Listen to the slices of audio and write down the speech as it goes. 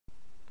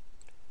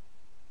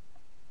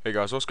Hey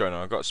guys, what's going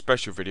on? I've got a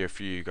special video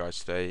for you guys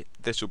today.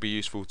 This will be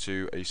useful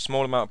to a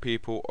small amount of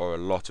people or a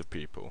lot of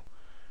people.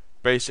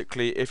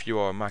 Basically, if you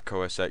are a Mac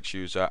OS X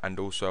user and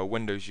also a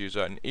Windows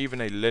user and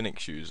even a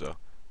Linux user,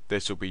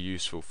 this will be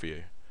useful for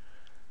you.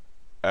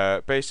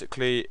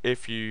 Basically,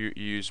 if you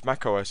use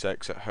Mac OS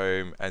X at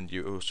home and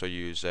you also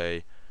use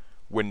a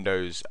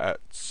Windows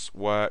at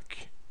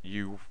work,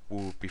 you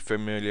will be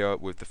familiar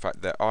with the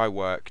fact that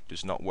iWork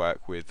does not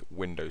work with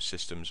Windows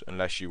systems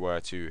unless you were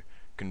to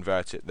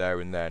convert it there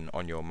and then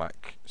on your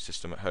Mac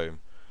system at home.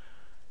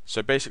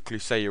 So basically,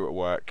 say you're at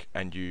work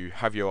and you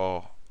have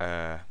your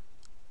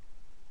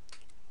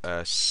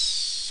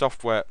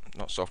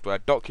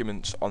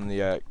documents on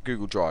the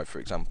Google Drive, for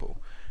example,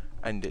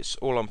 and it's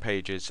all on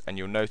Pages, and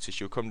you'll notice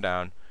you'll come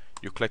down,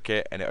 you'll click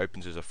it, and it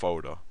opens as a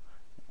folder.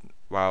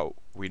 Well,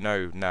 we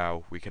know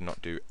now we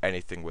cannot do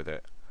anything with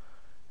it.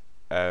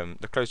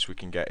 The closest we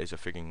can get is a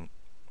frigging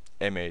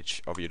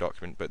image of your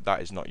document, but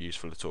that is not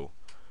useful at all.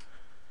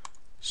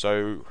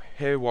 So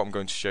here what I'm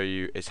going to show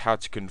you is how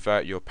to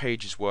convert your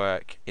Pages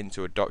work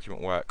into a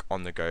document work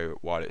on the go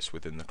while it's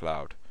within the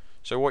cloud.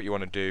 So what you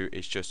want to do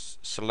is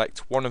just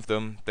select one of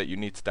them that you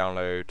need to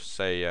download.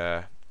 Say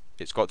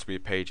it's got to be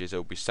Pages, it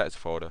will be set as a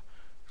folder.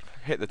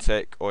 Hit the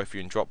tick, or if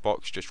you're in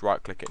Dropbox, just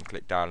right click it and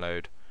click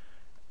download.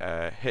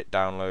 Hit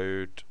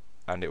download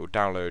and it will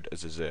download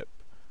as a zip.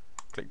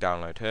 Click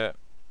download here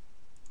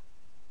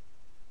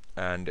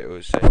and it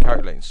will say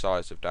calculating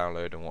size of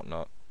download and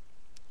whatnot,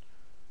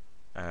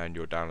 and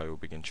your download will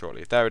begin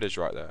shortly. There it is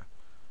right there.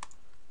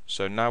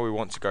 So now we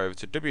want to go over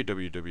to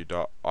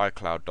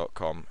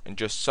www.icloud.com and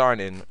just sign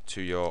in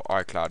to your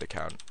iCloud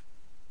account.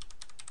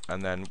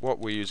 And then what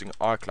we're using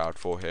iCloud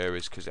for here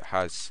is because it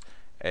has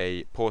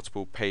a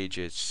portable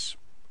Pages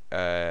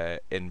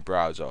in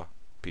browser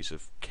piece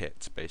of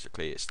kit.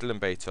 Basically, it's still in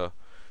beta,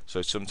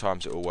 so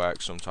sometimes it will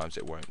work, sometimes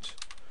it won't.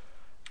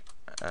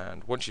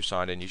 And once you've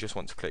signed in, you just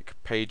want to click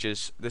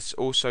Pages. This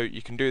also,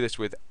 you can do this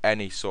with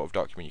any sort of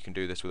document. You can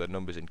do this with a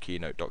numbers in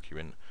Keynote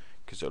document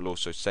because it'll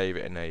also save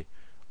it in a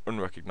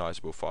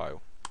unrecognizable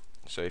file.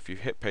 So if you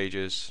hit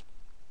Pages,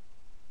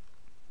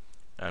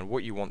 and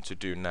what you want to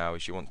do now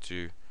is you want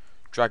to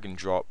drag and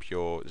drop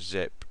your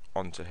zip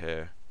onto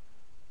here,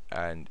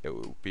 and it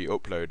will be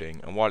uploading,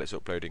 and while it's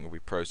uploading it will be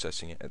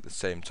processing it at the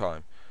same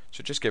time.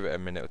 So just give it a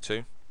minute or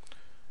two,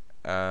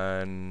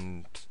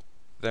 and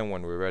then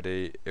when we're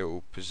ready it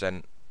will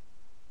present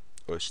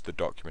us the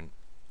document.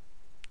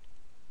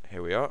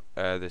 Here we are.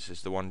 This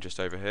is the one just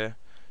over here.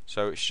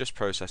 So it's just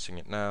processing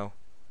it now,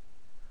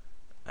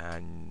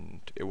 and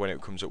when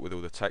it comes up with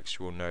all the text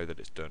you will know that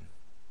it's done.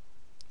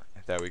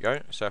 There we go.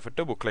 So if I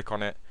double click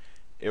on it,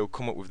 it will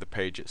come up with the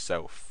page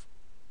itself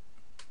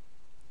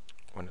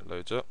when it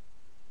loads up.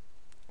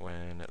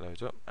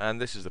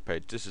 And this is the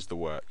page, this is the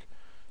work.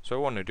 So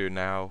what I want to do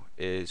now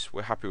is,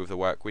 we're happy with the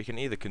work, we can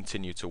either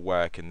continue to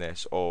work in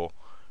this or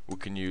we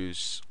can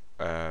use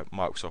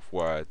Microsoft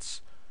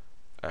Word's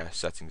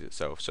settings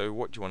itself. So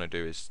what you want to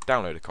do is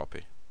download a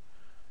copy.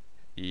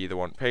 You either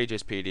want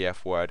Pages,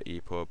 PDF, Word,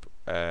 EPUB.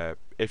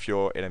 If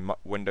you're in a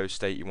Windows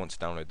state you want to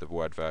download the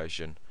Word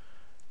version,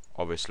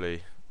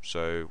 obviously,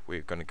 so we're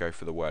going to go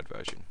for the Word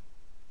version.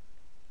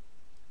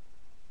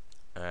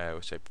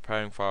 We'll say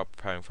preparing file,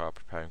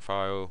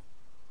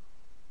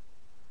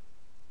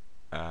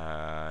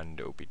 and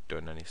it will be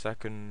done any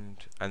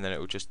second, and then it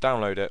will just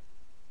download it,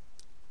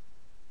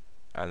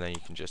 and then you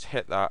can just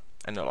hit that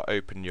and it'll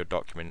open your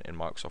document in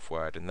Microsoft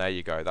Word, and there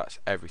you go, that's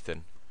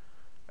everything.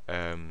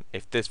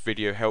 If this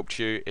video helped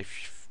you,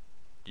 if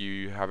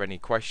you have any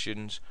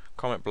questions,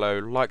 comment below,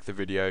 like the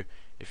video.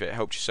 If it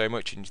helped you so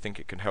much and you think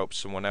it can help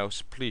someone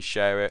else, please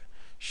share it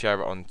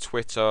on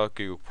Twitter,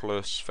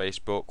 Google+,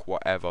 Facebook,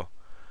 whatever.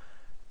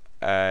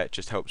 It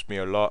just helps me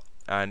a lot,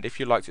 and if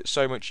you liked it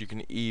so much you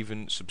can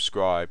even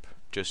subscribe.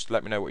 Just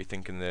let me know what you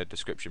think in the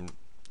description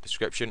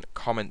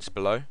comments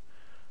below,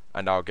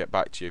 and I'll get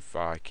back to you if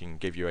I can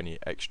give you any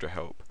extra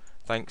help.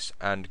 Thanks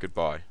and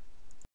goodbye.